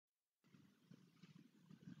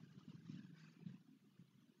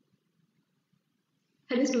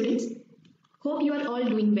Hello students, hope you are all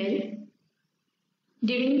doing well.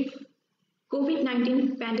 During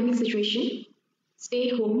COVID-19 pandemic situation, stay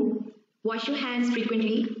home, wash your hands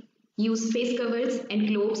frequently, use face covers and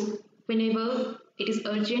gloves whenever it is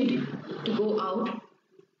urgent to go out,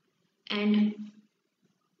 and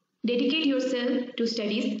dedicate yourself to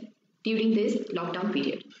studies during this lockdown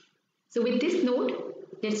period. So with this note,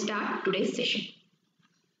 let's start today's session.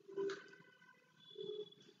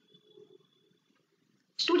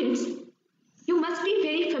 Students, you must be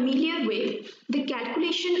very familiar with the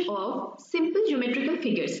calculation of simple geometrical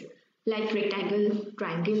figures like rectangle,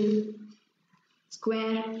 triangle,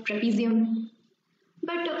 square, trapezium.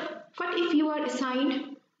 But what if you are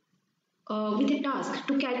assigned with a task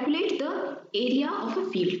to calculate the area of a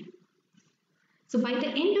field? So by the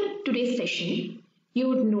end of today's session, you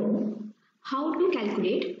would know how to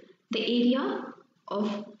calculate the area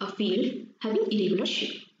of a field having irregular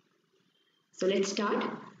shape. So let's start.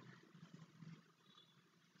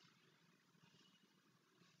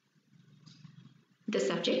 The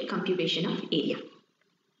subject, computation of area.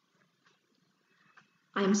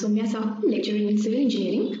 I am Soumya Sahu, lecturer in civil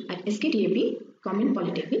engineering at SKDAP, Government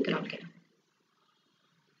Polytechnic, Rourkela.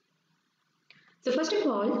 So first of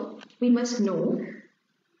all, we must know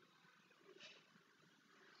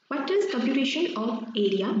what does computation of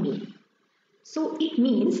area mean. So it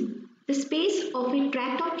means the space of a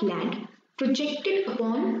tract of land projected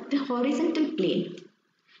upon the horizontal plane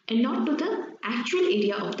and not to the actual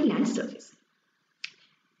area of the land surface.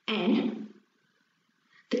 And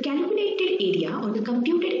the calculated area or the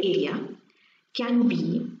computed area can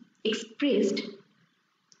be expressed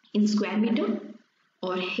in square meter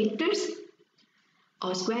or hectares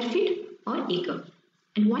or square feet or acre.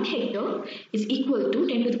 And 1 hectare is equal to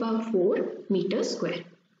 10 to the power 4 meters square.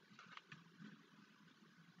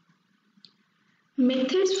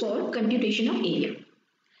 Methods for computation of area.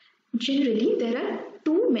 Generally, there are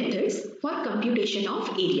two methods for computation of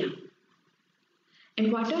area.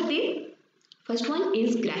 And what are they? First one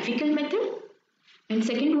is graphical method and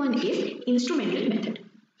second one is instrumental method.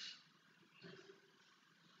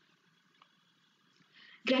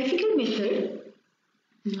 Graphical method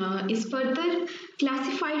is further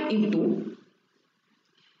classified into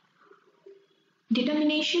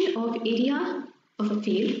determination of area of a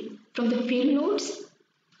field from the field nodes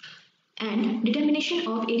and determination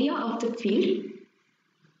of area of the field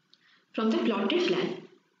from the plotted plan.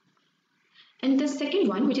 And the second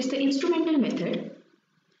one, which is the instrumental method,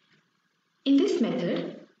 in this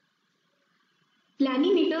method,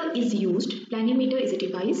 planimeter is used. Planimeter is a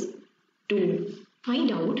device to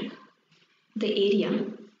find out the area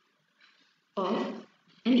of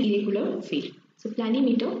an irregular field. So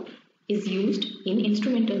planimeter is used in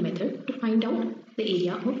instrumental method to find out the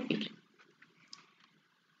area of field.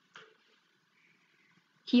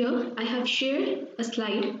 Here I have shared a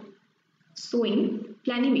slide showing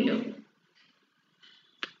planimeter.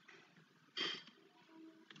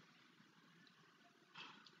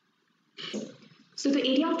 So the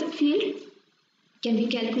area of the field can be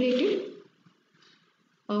calculated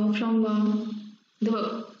from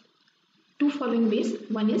the two following ways.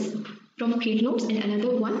 One is from field nodes and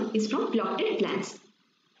another one is from plotted plans.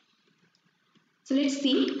 So let's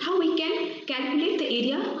see how we can calculate the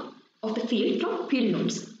area of the field from field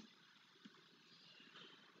nodes.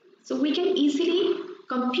 So we can easily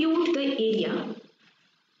compute the area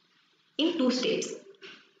in two steps.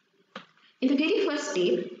 In the very first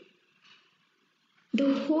step,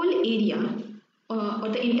 the whole area or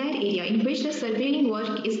the entire area in which the surveying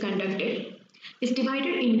work is conducted is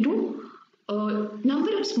divided into a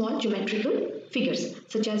number of small geometrical figures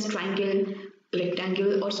such as triangle,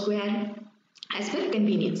 rectangle or square as per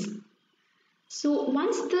convenience. So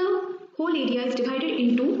once the whole area is divided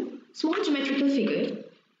into small geometrical figures,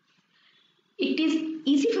 it is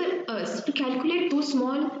easy for us to calculate those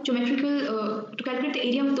small geometrical, to calculate the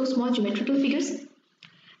area of those small geometrical figures.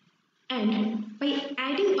 And by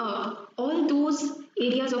adding up all those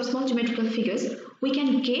areas of small geometrical figures, we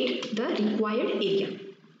can get the required area.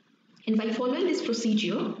 And by following this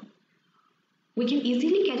procedure, we can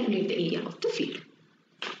easily calculate the area of the field.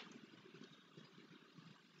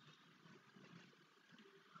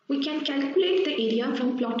 We can calculate the area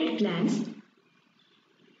from plotted plans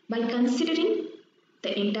by considering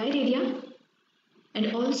the entire area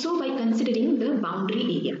and also by considering the boundary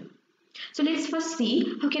area. So let's first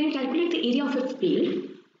see how can we calculate the area of a field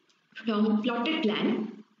from plotted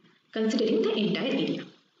plan considering the entire area.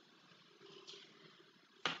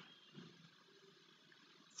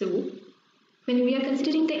 So when we are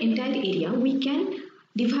considering the entire area, we can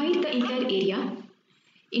divide the entire area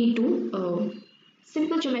into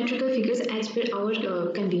simple geometrical figures as per our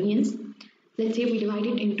convenience. Let's say we divide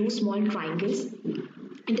it into small triangles,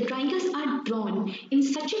 and the triangles are drawn in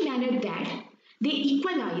such a manner that they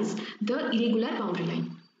equalize the irregular boundary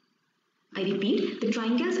line. I repeat, the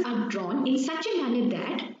triangles are drawn in such a manner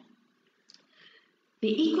that they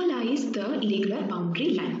equalize the irregular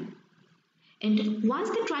boundary line. And once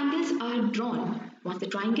the triangles are drawn,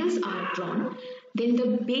 then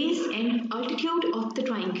the base and altitude of the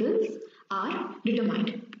triangles are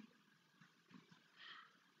determined.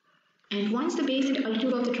 And once the base and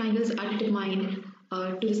altitude of the triangles are determined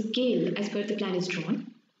to the scale as per the plan is drawn,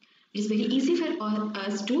 it is very easy for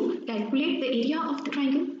us to calculate the area of the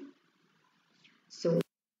triangle. So, by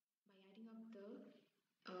adding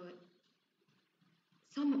up the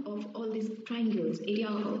sum of all these triangles,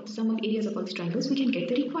 sum of areas of all these triangles, we can get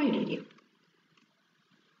the required area.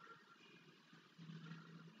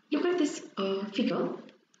 Look at this figure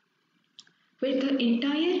where the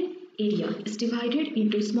entire area is divided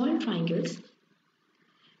into small triangles,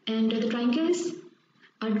 and the triangles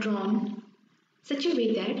are drawn such a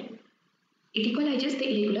way that it equalizes the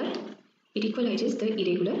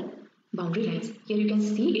irregular boundary lines. Here you can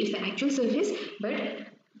see it is the actual surface, but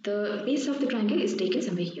the base of the triangle is taken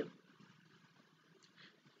somewhere here,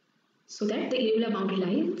 so that the irregular boundary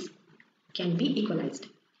lines can be equalized.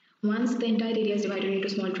 Once the entire area is divided into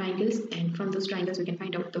small triangles, and from those triangles we can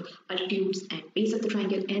find out the altitudes and base of the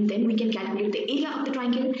triangle, and then we can calculate the area of the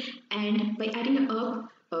triangle, and by adding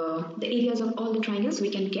up the areas of all the triangles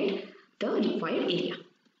we can get the required area.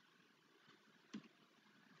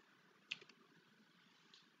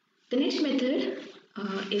 The next method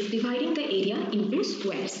is dividing the area into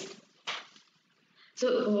squares.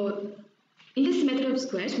 So in this method of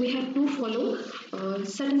squares we have to follow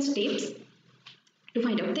certain steps to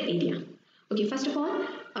find out the area. Okay, first of all,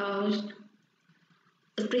 a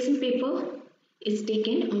tracing paper is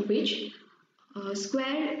taken on which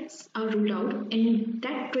squares are ruled out, and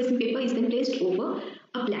that tracing paper is then placed over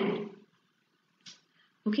a plan.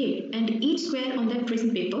 Okay, and each square on that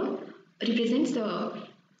tracing paper represents the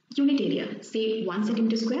unit area, say 1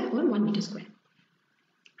 centimeter square or 1 meter square,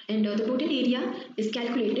 and the total area is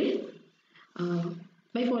calculated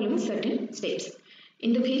by following certain steps.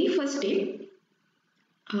 In the very first step,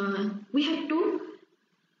 we have to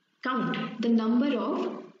count the number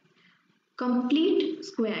of complete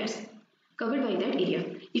squares covered by that area.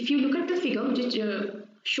 If you look at the figure which is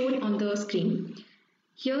shown on the screen,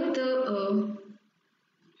 here the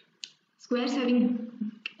squares having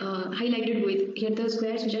the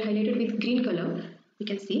squares which are highlighted with green color, we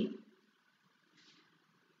can see,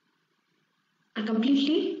 are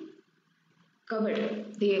completely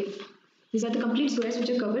covered. These are the complete squares which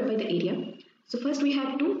are covered by the area. So first we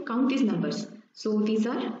have to count these numbers. So these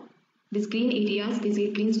green areas, these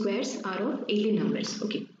green squares are of 18 numbers.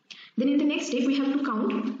 Okay. Then in the next step we have to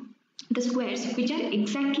count the squares which are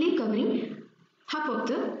exactly covering half of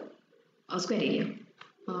the square area.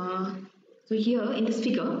 So here in this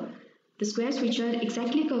figure, the squares which are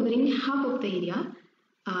exactly covering half of the area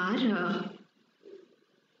are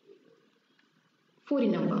 4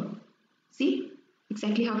 in number. See,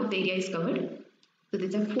 exactly half of the area is covered. So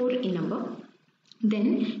these are 4 in number.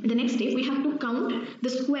 Then in the next step we have to count the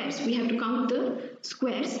squares. We have to count the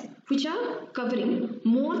squares which are covering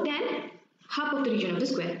more than half of the region of the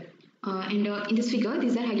square. And in this figure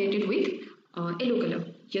these are highlighted with yellow color.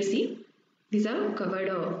 Here see, these are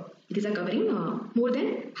covered. These are covering more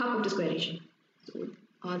than half of the square region. So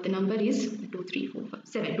the number is 2, 3, 4, 5,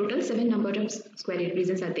 7. Total 7 number of square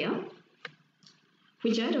regions are there,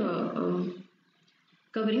 which are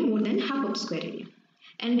covering more than half of the square area.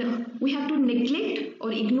 And we have to neglect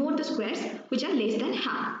or ignore the squares which are less than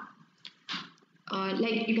half.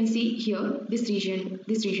 Like you can see here, this region,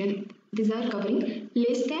 these are covering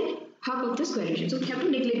less than half of the square region. So we have to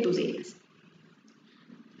neglect those areas.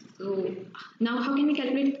 So now how can we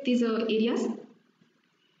calculate these areas?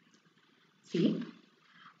 See,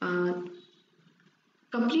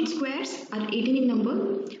 complete squares are 18 in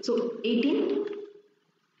number. So 18.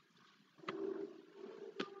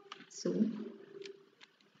 So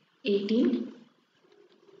 18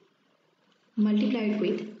 multiplied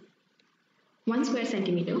with 1 square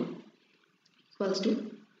centimeter equals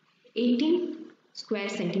to 18 square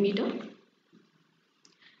centimeter.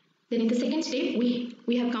 Then in the second step we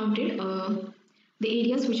have counted the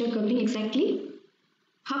areas which are covering exactly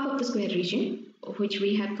half of the square region, which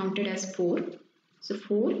we have counted as 4. So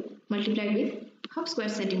 4 multiplied with half square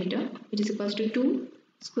centimeter, which is equals to 2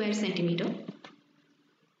 square centimeter.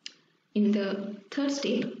 In the third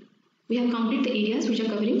step we have counted the areas which are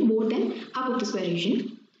covering more than half of the square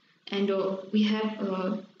region, and we have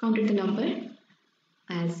counted the number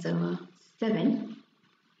as 7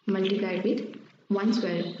 multiplied with 1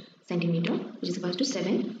 square centimeter, which is equal to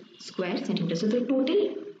 7 square centimeter. So the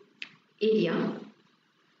total area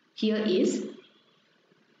here is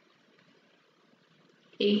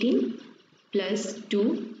 18 plus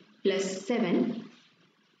 2 plus 7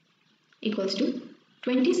 equals to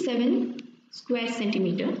 27 square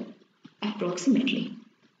centimeter approximately.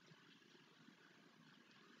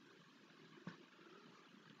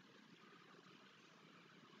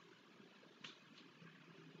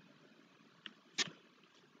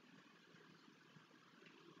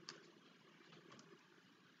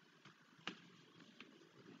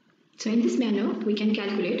 So in this manner, we can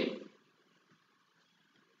calculate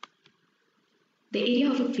the area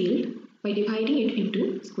of a field by dividing it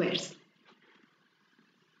into squares.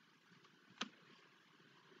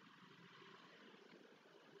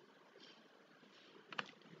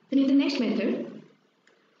 Then in the next method,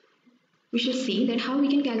 we shall see that how we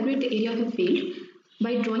can calculate the area of a field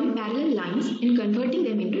by drawing parallel lines and converting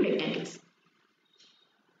them into rectangles.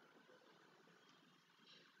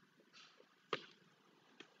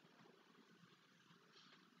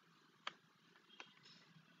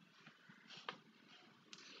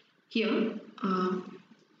 Here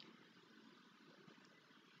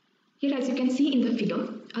as you can see in the figure,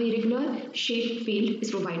 a irregular shaped field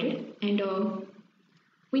is provided, and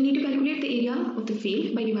we need to calculate the area of the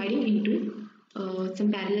field by dividing into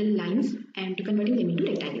some parallel lines and converting them into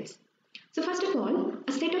rectangles. So first of all,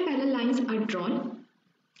 a set of parallel lines are drawn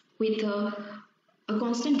with a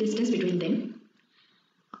constant distance between them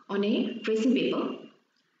on a tracing paper,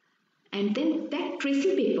 and then that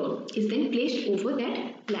tracing paper is then placed over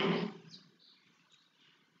that plan.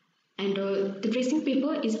 And the tracing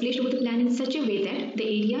paper is placed over the plan in such a way that the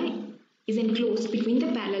area is enclosed between the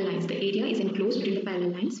parallel lines. The area is enclosed between the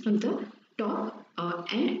parallel lines from the top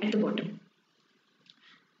and at the bottom.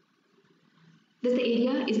 Thus the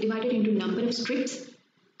area is divided into number of strips,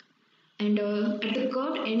 and at the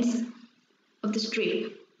curved ends of the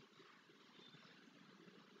strip,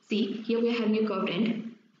 see here we are having a curved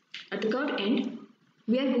end. At the curved end,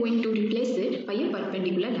 we are going to replace it by a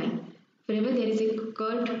perpendicular line. Wherever there is a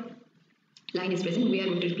curved line is present, we are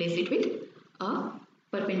going to replace it with a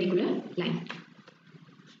perpendicular line.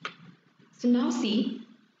 So now see,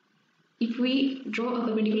 if we draw a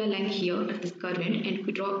perpendicular line here at this curved end, and if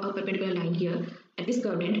we draw a perpendicular line here at this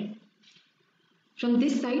curved end, from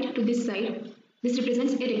this side to this side, this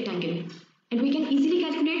represents a rectangle, and we can easily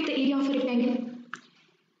calculate the area of a rectangle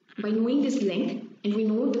by knowing this length, and we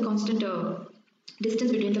know the constant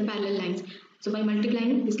distance between the parallel lines. So by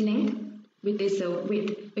multiplying this length with this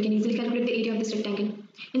width, we can easily calculate the area of this rectangle.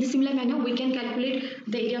 In a similar manner, we can calculate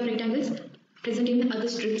the area of rectangles present in the other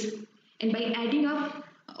strips, and by adding up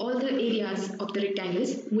all the areas of the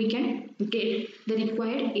rectangles, we can get the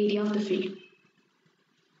required area of the field.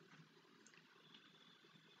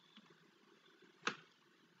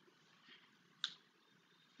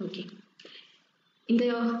 Okay. In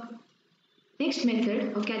the next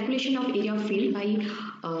method of calculation of area of field by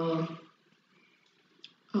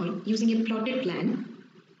using a plotted plan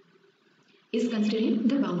is considering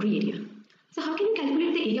the boundary area. So how can you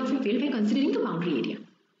calculate the area of a field by considering the boundary area?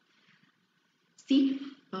 See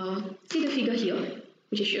the figure here,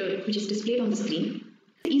 which is displayed on the screen.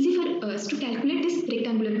 It's easy for us to calculate this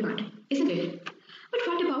rectangular part, isn't it? But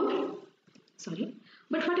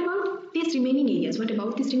what about these remaining areas? What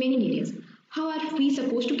about these remaining areas? How are we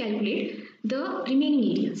supposed to calculate the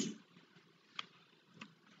remaining areas?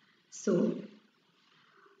 So,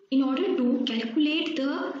 in order to calculate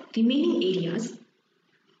the remaining areas,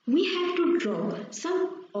 we have to draw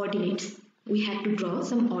some ordinates. We have to draw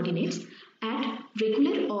some ordinates at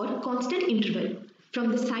regular or constant interval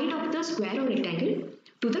from the side of the square or rectangle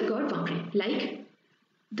to the curved boundary, like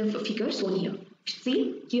the figure shown here.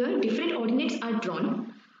 See, here different ordinates are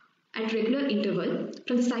drawn at regular interval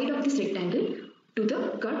from the side of this rectangle to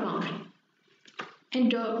the curved boundary.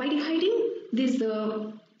 And by dividing these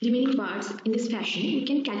remaining parts in this fashion, we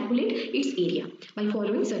can calculate its area by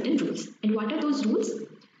following certain rules. And what are those rules?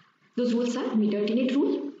 Those rules are mid-ordinate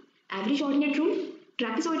rule, average ordinate rule,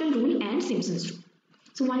 trapezoidal rule, and Simpson's rule.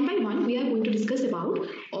 So one by one, we are going to discuss about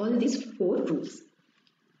all these 4 rules.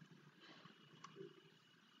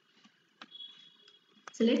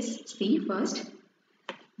 So let's see first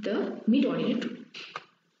the mid-ordinate rule.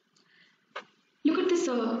 Look at this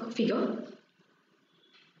figure.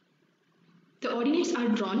 The ordinates are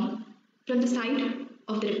drawn from the side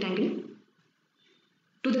of the rectangle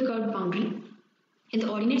to the curved boundary, and the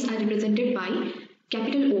ordinates are represented by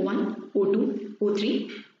capital O1, O2,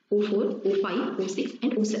 O3, O4, O5, O6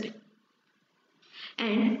 and O7.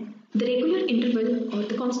 and the regular interval or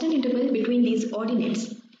the constant interval between these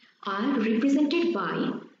ordinates are represented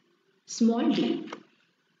by small d,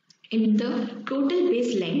 and the total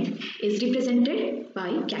base length is represented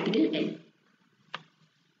by capital L.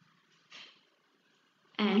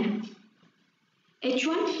 And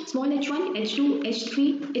h1, small h1, h2,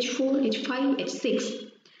 h3, h4, h5,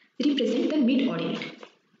 h6 represent the mid ordinate.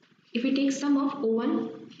 If we take sum of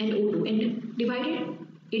O1 and O2 and divide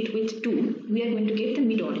it with 2, we are going to get the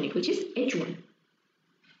mid ordinate, which is h1.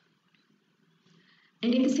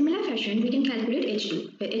 And in the similar fashion, we can calculate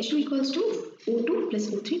h2, where h2 equals to O2 plus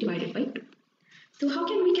O3 divided by 2. So how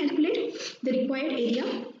can we calculate the required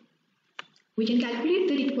area? We can calculate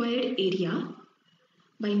the required area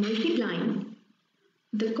by multiplying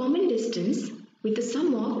the common distance with the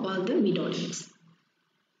sum of all the mid ordinates.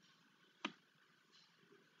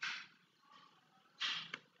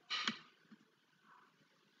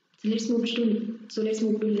 So let's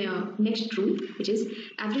move to the next rule, which is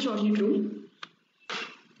average ordinate rule.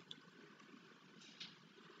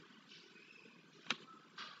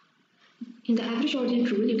 In the average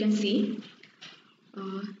ordinate rule, you can see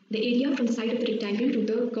the area from the side of the rectangle to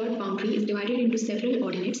the curved boundary is divided into several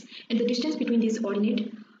ordinates, and the distance between these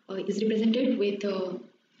ordinates is represented with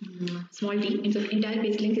small d, and so entire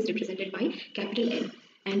base length is represented by capital L.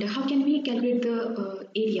 And how can we calculate the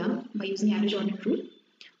area by using average ordinate rule?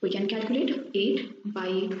 We can calculate it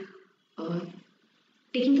by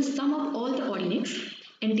taking the sum of all the ordinates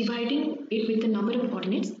and dividing it with the number of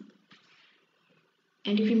ordinates.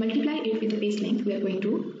 And if we multiply it with the base length, we are going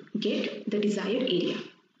to get the desired area.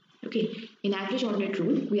 Okay, in average ordinate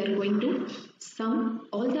rule, we are going to sum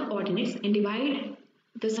all the ordinates and divide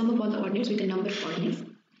the sum of all the ordinates with the number of ordinates.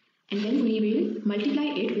 And then we will multiply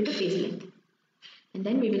it with the base length. And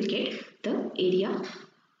then we will get the area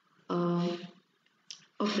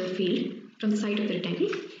of the field from the side of the rectangle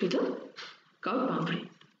to the curved boundary.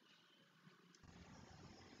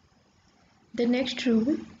 The next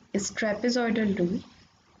rule is trapezoidal rule,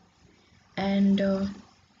 and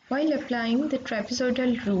while applying the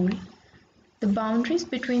trapezoidal rule, the boundaries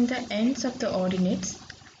between the ends of the ordinates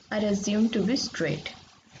are assumed to be straight.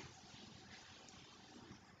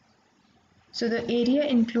 So the area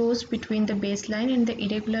enclosed between the baseline and the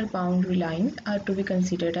irregular boundary line are to be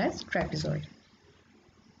considered as trapezoid.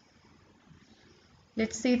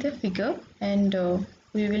 Let's see the figure and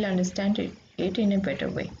we will understand it in a better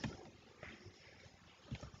way.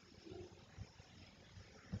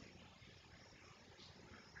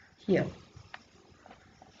 Here.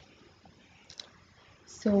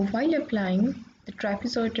 So while applying the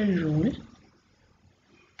trapezoidal rule,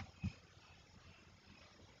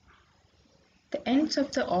 the ends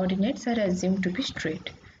of the ordinates are assumed to be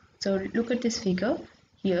straight. So look at this figure.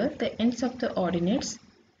 Here the ends of the ordinates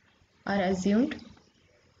are assumed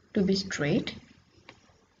to be straight,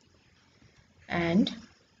 and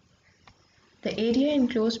the area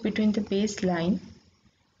enclosed between the baseline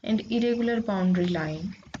and irregular boundary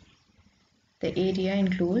line, the area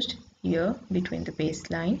enclosed here between the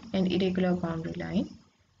baseline and irregular boundary line,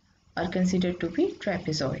 are considered to be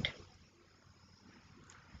trapezoid.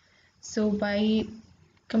 So by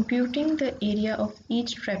computing the area of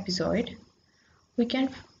each trapezoid, we can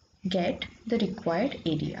get the required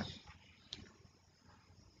area.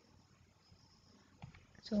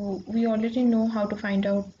 So we already know how to find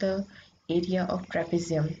out the area of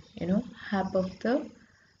trapezium, half of the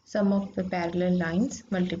sum of the parallel lines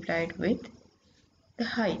multiplied with the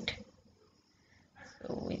height.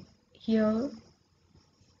 So here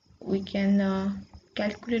we can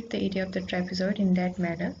calculate the area of the trapezoid in that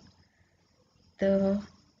manner. The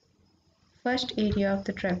first area of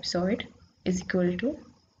the trapezoid is equal to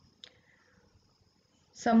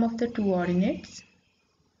sum of the two ordinates,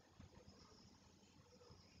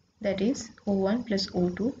 that is O1 plus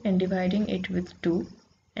O2, and dividing it with 2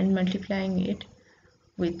 and multiplying it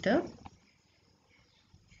with the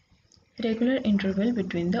regular interval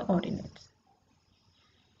between the ordinates.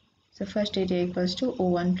 So first area equals to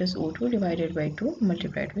O1 plus O2 divided by 2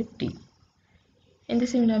 multiplied with D. In the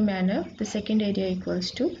similar manner, the second area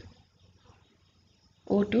equals to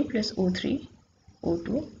O2 plus O3,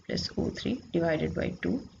 O2 plus O3 divided by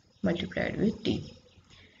 2 multiplied with D.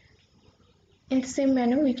 In the same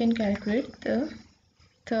manner, we can calculate the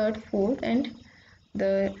third, fourth and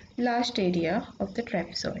the last area of the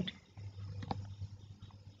trapezoid.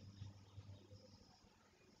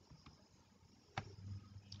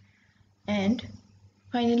 And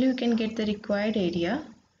finally, we can get the required area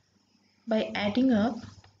by adding up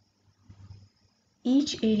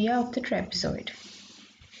each area of the trapezoid.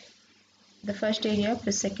 The first area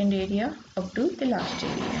plus second area up to the last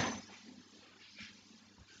area.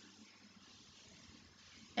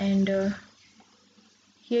 and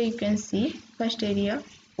here you can see first area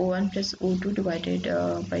O1 plus O2 divided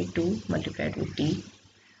by 2 multiplied with D.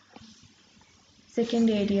 Second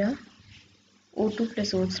area O2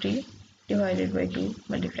 plus O3 divided by 2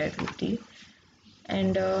 multiplied with D.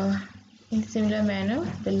 And in similar manner,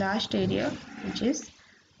 the last area, which is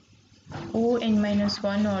On minus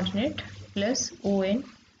 1 ordinate plus On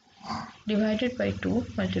divided by 2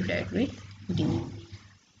 multiplied with D.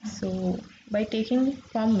 So by taking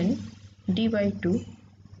common D by 2,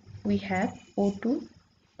 we have O1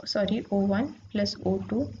 plus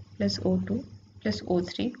O2 plus O2 plus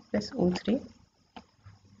O3 plus O3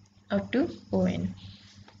 up to On.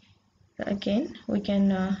 So again we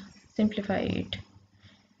can simplify it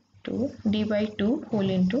to D by 2 whole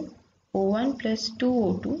into O1 plus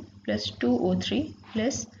 2O2 plus 2O3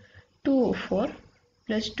 plus 2O4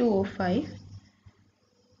 plus 2O5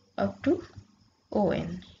 up to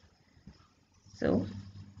On. So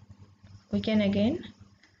we can again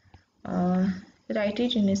write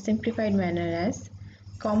it in a simplified manner as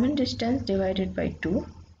common distance divided by 2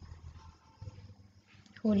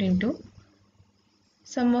 whole into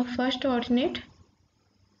sum of first ordinate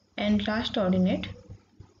and last ordinate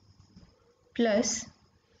plus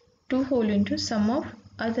 2 whole into sum of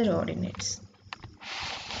other ordinates.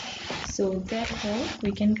 So therefore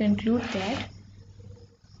we can conclude that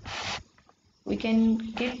we can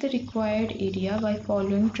get the required area by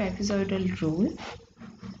following trapezoidal rule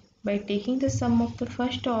by taking the sum of the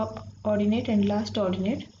first ordinate and last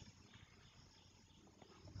ordinate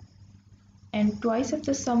and twice of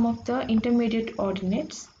the sum of the intermediate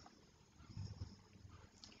ordinates,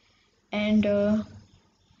 and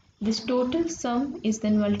this total sum is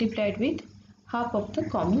then multiplied with half of the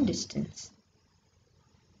common distance.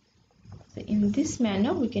 So in this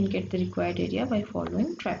manner we can get the required area by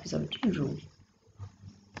following trapezoidal rule.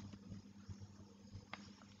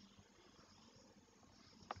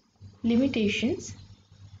 Limitations.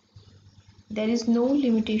 There is no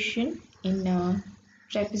limitation in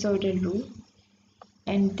trapezoidal rule,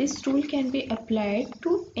 and this rule can be applied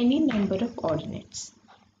to any number of ordinates.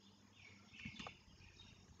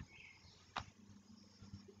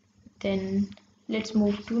 Then let's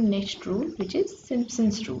move to next rule, which is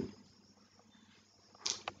Simpson's rule.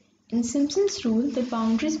 In Simpson's rule, the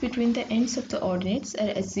boundaries between the ends of the ordinates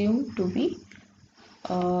are assumed to be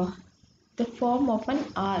the form of an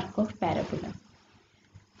arc of parabola.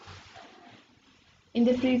 In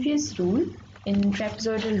the previous rule, in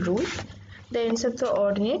trapezoidal rule, the ends of the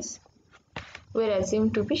ordinates were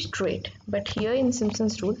assumed to be straight, but here in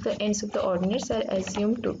Simpson's rule, the ends of the ordinates are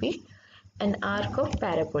assumed to be an arc of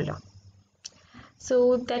parabola.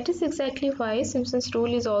 So that is exactly why Simpson's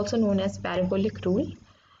rule is also known as parabolic rule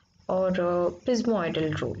or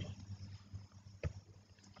prismoidal rule.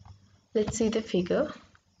 Let's see the figure.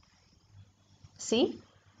 See,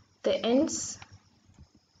 the ends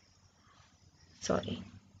of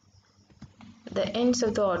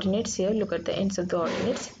the ordinates here, look at the ends of the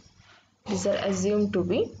ordinates. These are assumed to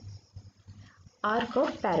be arc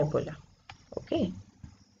of parabola. Okay.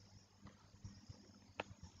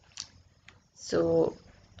 So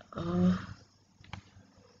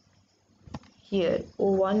here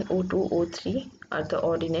O1, O2, O3 are the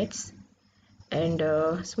ordinates, and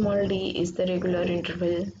small d is the regular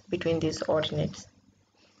interval between these ordinates.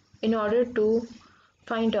 In order to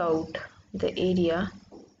find out the area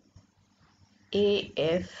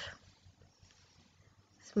AF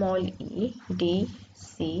small e D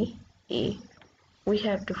C A, we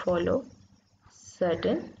have to follow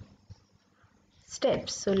certain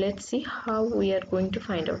steps. So let's see how we are going to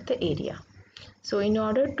find out the area. So in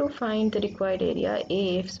order to find the required area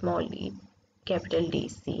AF small e capital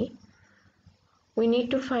DC, we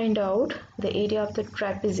need to find out the area of the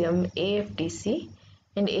trapezium AFDC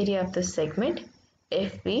and area of the segment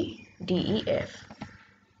FBDEF.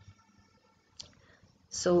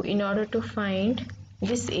 So in order to find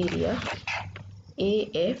this area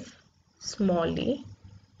AF small e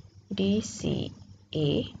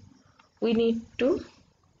DCA, we need to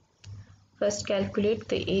first calculate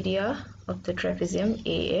the area of the trapezium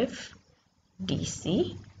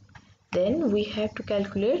AFDC. Then we have to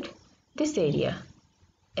calculate this area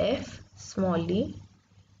F small e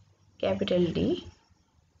capital D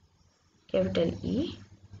capital E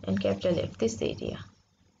and capital F, this area.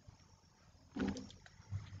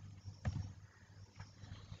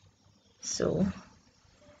 So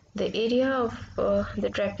the area of the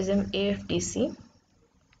trapezium AFDC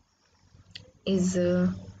is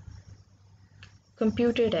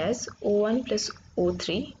computed as O1 plus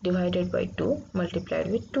O3 divided by 2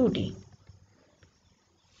 multiplied with 2D.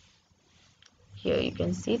 here you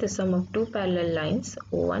can see the sum of two parallel lines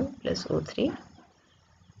O1 plus O3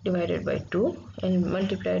 divided by 2 and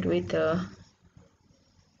multiplied with the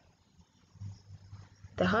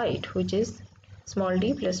height, which is small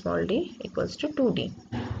d plus small d equals to 2d.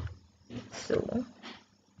 So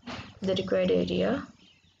the required area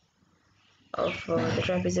of the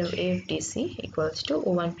trapezium AFDC equals to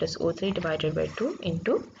O1 plus O3 divided by 2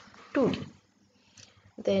 into 2d.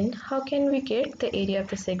 Then how can we get the area of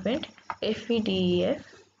the segment FEDEF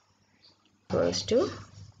equals to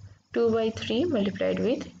 2 by 3 multiplied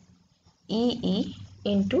with EE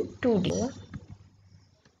into 2d.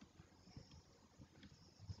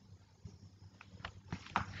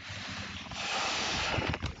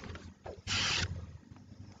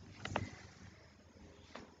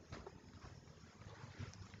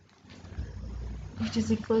 Which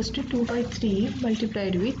is equals to 2 by 3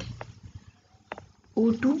 multiplied with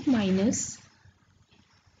O2 minus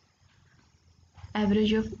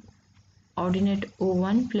average of ordinate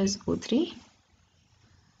O1 plus O3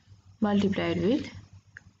 multiplied with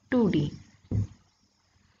 2d.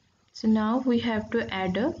 So now we have to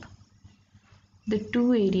add up the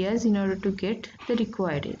two areas in order to get the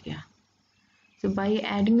required area. So by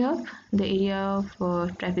adding up the area of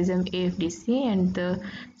trapezium AFDC and the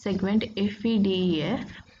segment FEDEF,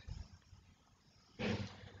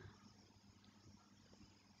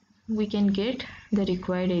 we can get the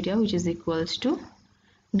required area, which is equals to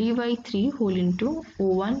d by 3 whole into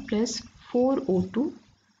O1 plus 4O2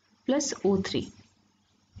 plus O3.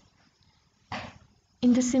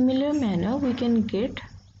 In the similar manner, we can get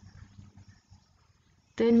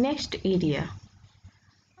the next area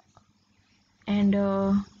and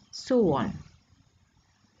so on.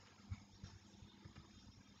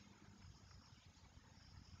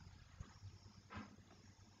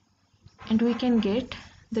 And we can get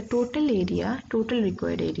the total area, total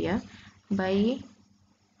required area, by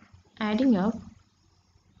adding up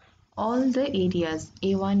all the areas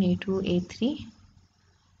A1, A2, A3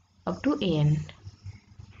 up to AN.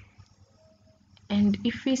 And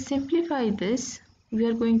if we simplify this, we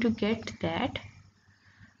are going to get that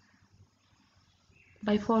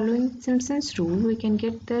by following Simpson's rule, we can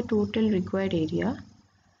get the total required area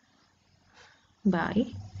by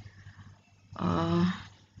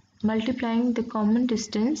multiplying the common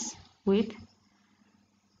distance with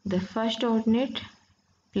the first ordinate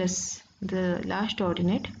plus the last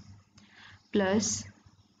ordinate plus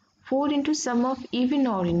 4 into sum of even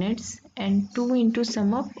ordinates and 2 into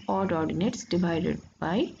sum of odd ordinates divided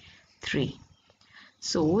by 3.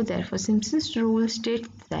 So therefore Simpson's rule states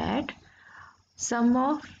that sum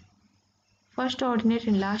of first ordinate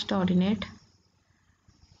and last ordinate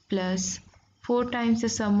plus 4 times the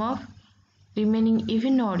sum of remaining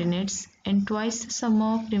even ordinates and twice the sum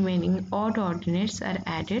of remaining odd ordinates are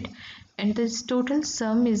added, and this total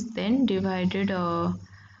sum is then divided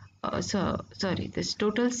this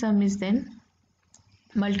total sum is then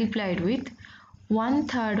multiplied with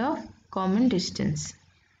 1/3 of common distance.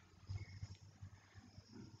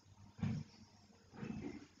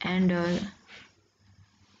 And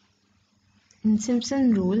in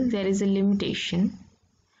Simpson rule there is a limitation.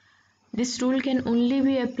 This rule can only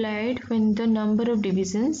be applied when the number of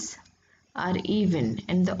divisions are even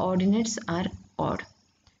and the ordinates are odd.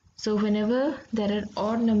 So whenever there are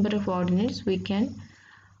odd number of ordinates, we can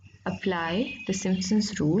apply the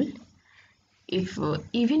Simpson's rule. If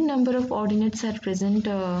even number of ordinates are present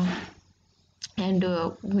and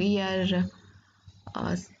we are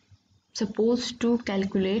supposed to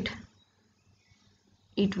calculate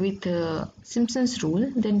it with Simpson's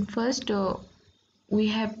rule, then first we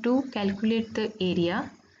have to calculate the area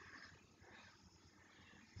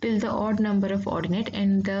till the odd number of ordinate,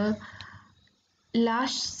 and the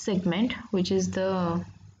last segment, which is the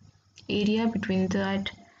area between that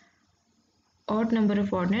odd number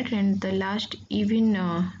of ordinate and the last even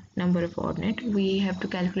number of ordinate, we have to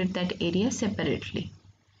calculate that area separately,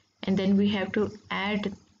 and then we have to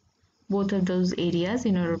add both of those areas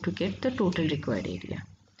in order to get the total required area.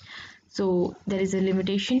 So there is a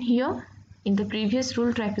limitation here. In the previous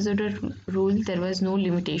rule, trapezoidal rule, there was no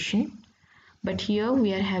limitation, but here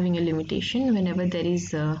we are having a limitation. Whenever there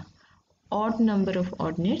is a odd number of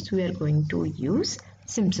ordinates, we are going to use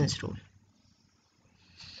Simpson's rule.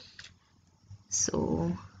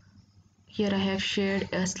 So here I have shared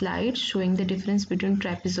a slide showing the difference between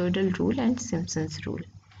trapezoidal rule and Simpson's rule.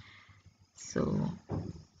 So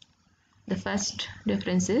the first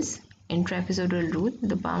difference is, in trapezoidal rule,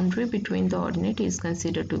 the boundary between the ordinate is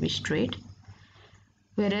considered to be straight,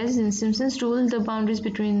 whereas in Simpson's rule, the boundaries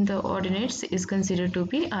between the ordinates is considered to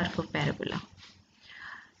be arc of parabola.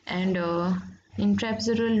 And In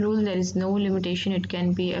trapezoidal rule, there is no limitation. It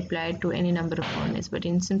can be applied to any number of coordinates. But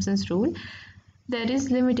in Simpson's rule, there is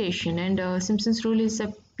limitation, and Simpson's rule is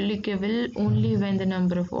applicable only when the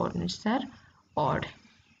number of ordinates are odd.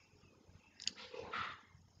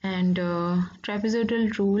 And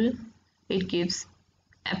trapezoidal rule, it gives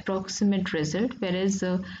approximate result, whereas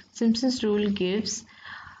Simpson's rule gives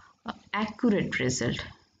accurate result.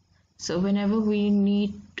 So whenever we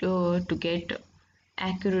need to get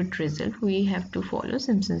accurate result, we have to follow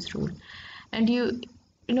Simpson's rule. And you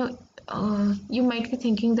might be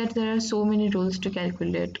thinking that there are so many rules to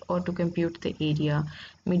calculate or to compute the area: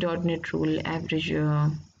 mid-ordinate rule, average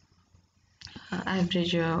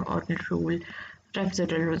ordinate rule,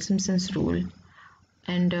 trapezoidal rule, Simpson's rule.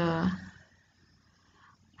 And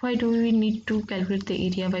why do we need to calculate the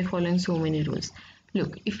area by following so many rules?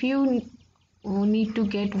 Look, if you need to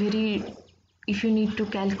calculate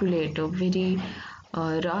very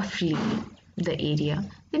roughly the area,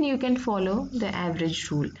 then you can follow the average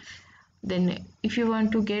rule. Then if you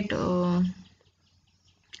want to get a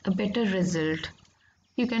better result,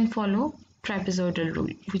 you can follow trapezoidal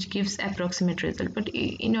rule, which gives approximate result. But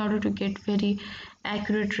in order to get very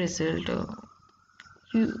accurate result,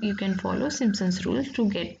 you can follow Simpson's rule to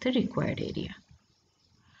get the required area.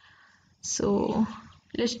 So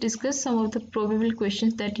let's discuss some of the probable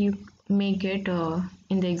questions that you may get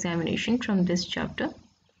in the examination from this chapter.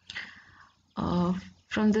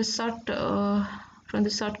 From the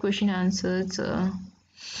short question answers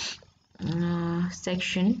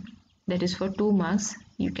section, that is for 2 marks,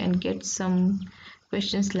 you can get some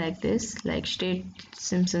questions like this, like state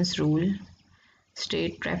Simpson's rule,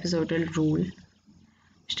 state trapezoidal rule,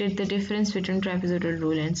 state the difference between trapezoidal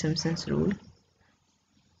rule and Simpson's rule,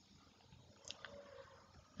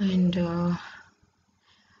 and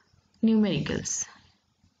numericals.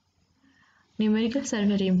 Numericals are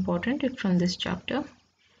very important from this chapter,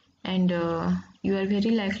 and you are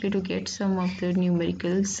very likely to get some of the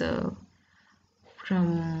numericals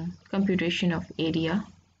from computation of area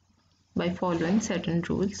by following certain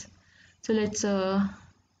rules. So let's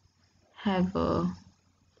have a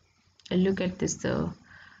look at this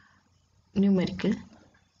numerical.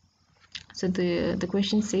 So the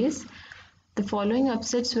question says, the following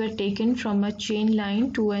offsets were taken from a chain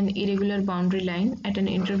line to an irregular boundary line at an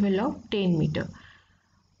interval of 10 meter.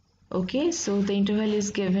 Okay, so the interval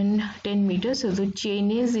is given 10 meters. So the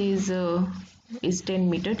chain is 10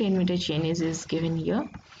 meter. 10 meter chain is given here,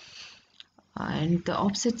 and the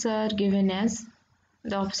offsets are given as,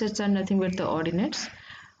 the offsets are nothing but the ordinates: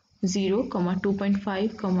 0,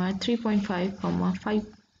 2.5, 3.5,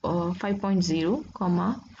 5.0,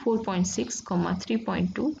 4.6,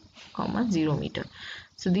 3.2, 0 meter.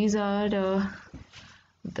 So these are the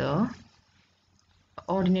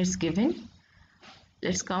ordinates given.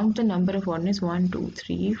 Let's count the number of ordinates: 1, 2,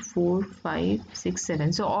 3, 4, 5, 6,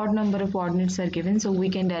 7. So odd number of ordinates are given, so we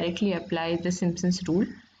can directly apply the Simpson's rule,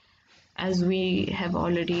 as we have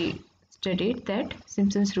already studied that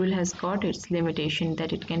Simpson's rule has got its limitation,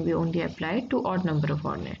 that it can be only applied to odd number of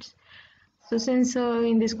ordinates. So since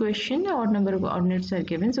in this question odd number of ordinates are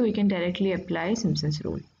given, so we can directly apply Simpson's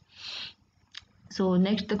rule. So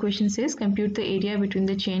next the question says, compute the area between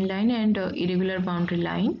the chain line and irregular boundary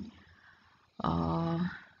line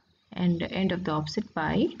and end of the offset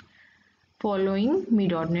by following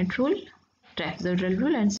mid-ordinate rule, trapezoidal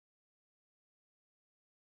rule, and